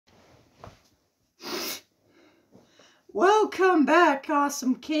Welcome back,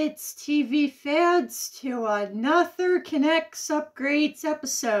 awesome kids TV fans, to another knex upgrades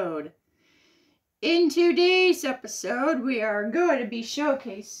episode. In today's episode, we are going to be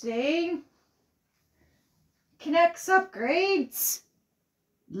showcasing knex upgrades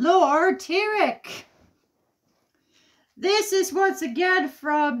Lord Teirik. This is once again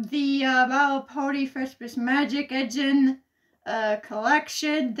from the My Pony Christmas Magic Engine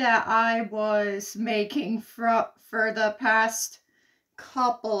collection that I was making for the past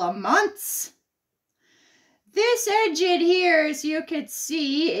couple of months. This engine here, as you can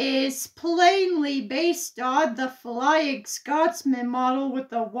see, is plainly based on the Flying Scotsman model with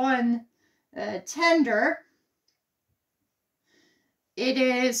the one tender. It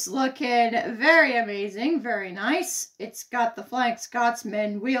is looking very amazing, very nice. It's got the Flying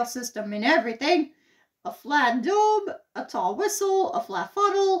Scotsman wheel system and everything. A flat dome, a tall whistle, a flat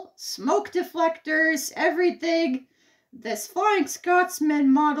funnel, smoke deflectors, everything this Flying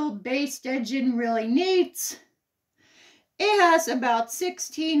Scotsman model based engine really needs. It has about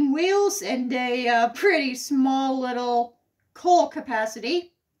 16 wheels and a pretty small little coal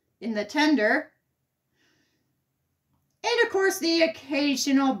capacity in the tender. And of course the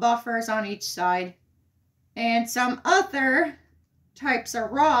occasional buffers on each side. And some other types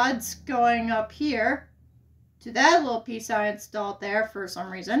of rods going up here to that little piece I installed there for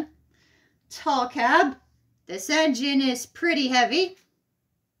some reason. Tall cab. This engine is pretty heavy.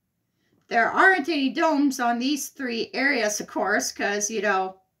 There aren't any domes on these three areas, of course, because, you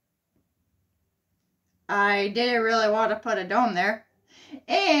know, I didn't really want to put a dome there.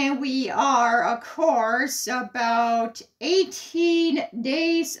 And we are, of course, about 18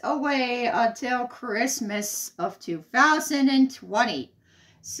 days away until Christmas of 2020.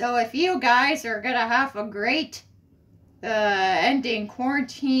 So if you guys are going to have a great ending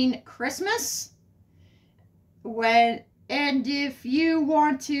quarantine Christmas, and if you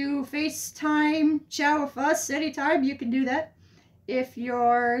want to FaceTime chat with us anytime, you can do that. If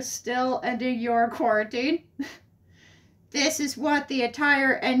you're still ending your quarantine. This is what the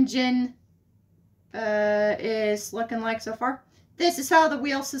entire engine is looking like so far. This is how the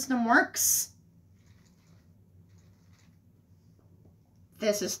wheel system works.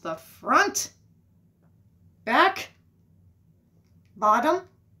 This is the front, back, bottom,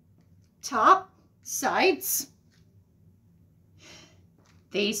 top, sides.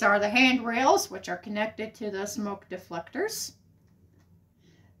 These are the handrails, which are connected to the smoke deflectors.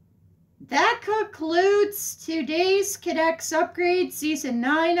 That concludes today's knex Upgrade Season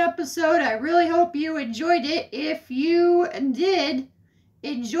 9 episode. I really hope you enjoyed it. If you did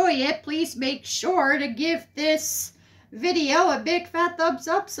enjoy it, please make sure to give this video a big fat thumbs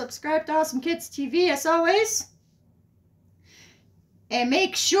up. Subscribe to Awesome Kids TV as always. And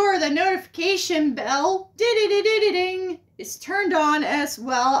make sure the notification bell ding is turned on as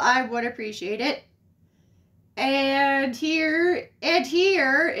well. I would appreciate it. And here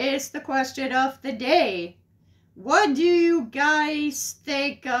is the question of the day. What do you guys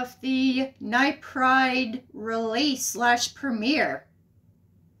think of the Night Pride release / premiere?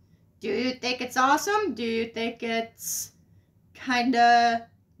 Do you think it's awesome? Do you think it's kinda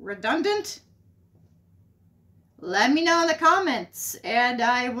redundant? Let me know in the comments, and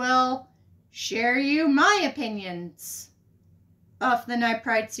I will share you my opinions of the Night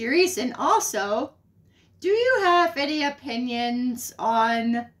Pride series. And also, do you have any opinions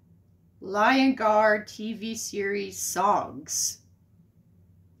on Lion Guard TV series songs?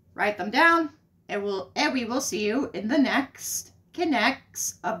 Write them down, and we will see you in the next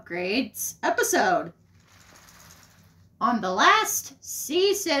knex Upgrades episode. On the last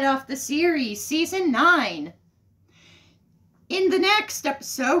season of the series, Season 9. In the next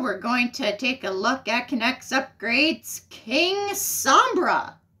episode, we're going to take a look at knex Upgrades King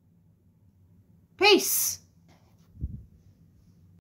Sombra. Peace.